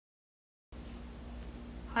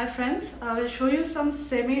Hi friends, I will show you some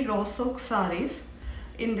semi raw silk saris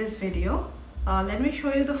in this video. Let me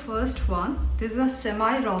show you the first one. This is a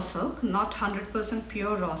semi raw silk, not 100%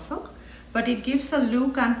 pure raw silk, but it gives the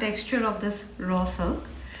look and texture of this raw silk.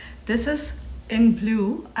 This is in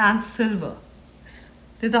blue and silver.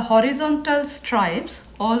 There's a horizontal stripes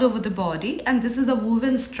all over the body, and this is a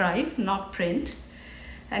woven stripe, not print.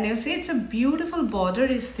 And you see it's a beautiful border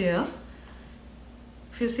is there.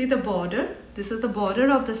 If you see the border, this is the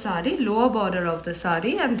border of the sari, lower border of the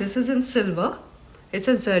sari, and this is in silver. It's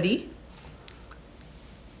a zari.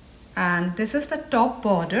 And this is the top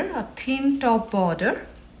border, a thin top border.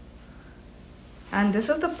 And this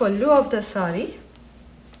is the pallu of the sari.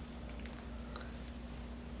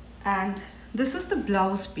 And this is the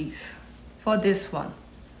blouse piece for this one.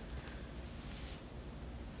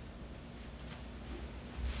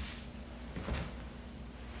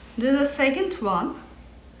 This is the second one.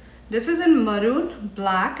 This is in maroon,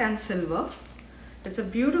 black and silver. It's a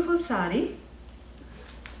beautiful sari.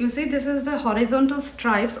 You see this is the horizontal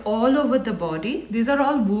stripes all over the body. These are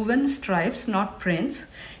all woven stripes, not prints.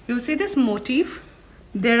 You see this motif.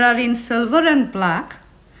 There are in silver and black.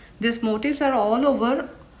 These motifs are all over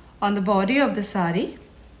on the body of the sari.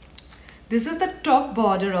 This is the top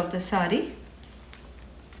border of the sari.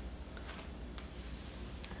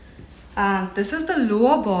 And this is the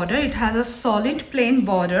lower border. It has a solid plain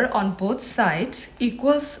border on both sides,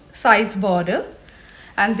 equal size border,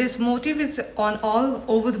 and this motif is on all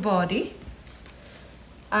over the body.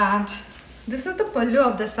 And this is the pallu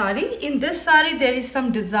of the sari. In this sari there is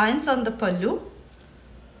some designs on the pallu.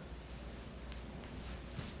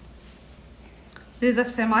 This is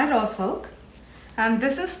a semi raw silk, and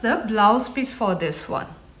this is the blouse piece for this one.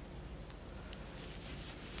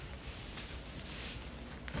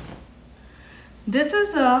 This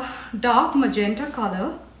is a dark magenta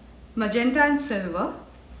color, magenta and silver.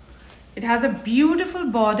 It has a beautiful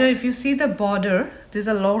border. If you see the border, there's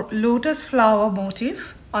a lotus flower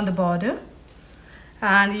motif on the border.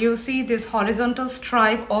 And you see this horizontal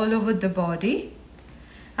stripe all over the body.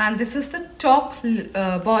 And this is the top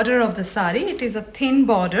border of the sari. It is a thin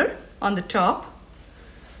border on the top.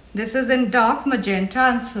 This is in dark magenta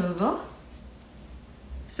and silver.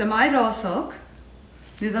 Semi-raw silk.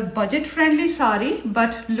 This is a budget-friendly sari,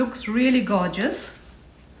 but looks really gorgeous.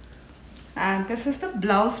 And this is the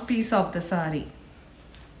blouse piece of the sari.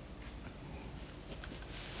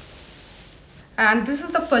 And this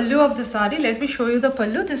is the pallu of the sari. Let me show you the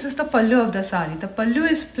pallu. This is the pallu of the sari. The pallu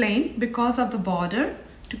is plain because of the border,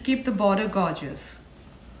 to keep the border gorgeous.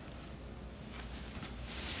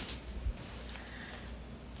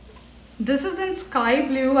 This is in sky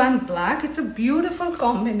blue and black. It's a beautiful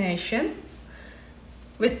combination.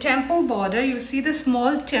 With temple border, you see the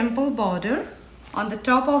small temple border on the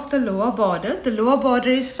top of the lower border. The lower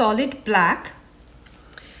border is solid black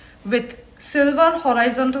with silver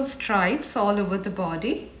horizontal stripes all over the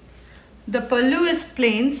body. The pallu is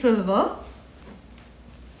plain silver.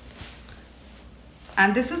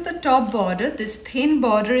 And this is the top border. This thin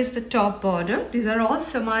border is the top border. These are all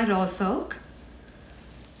semi-raw silk.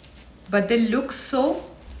 But they look so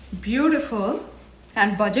beautiful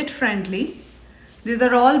and budget friendly. These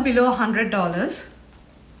are all below $100.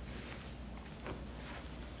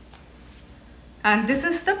 And this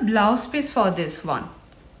is the blouse piece for this one.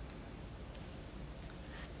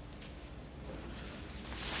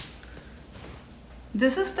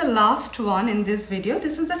 This is the last one in this video.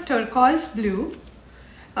 This is the turquoise blue.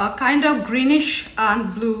 Kind of greenish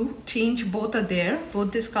and blue tinge, both are there.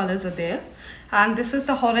 Both these colors are there. And this is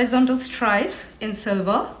the horizontal stripes in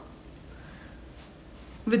silver,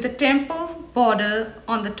 with the temple border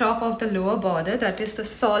on the top of the lower border. That is the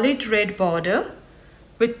solid red border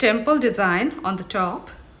with temple design on the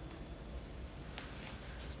top,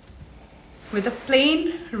 with a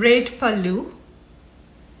plain red pallu.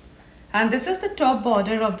 And this is the top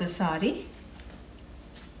border of the sari.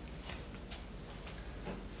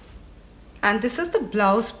 And this is the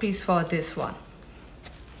blouse piece for this one.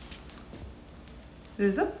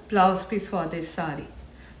 This is a blouse piece for this sari.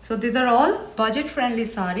 So these are all budget friendly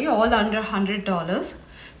sari, all under $100.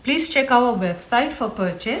 Please check our website for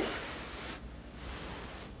purchase.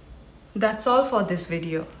 That's all for this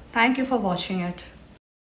video. Thank you for watching it.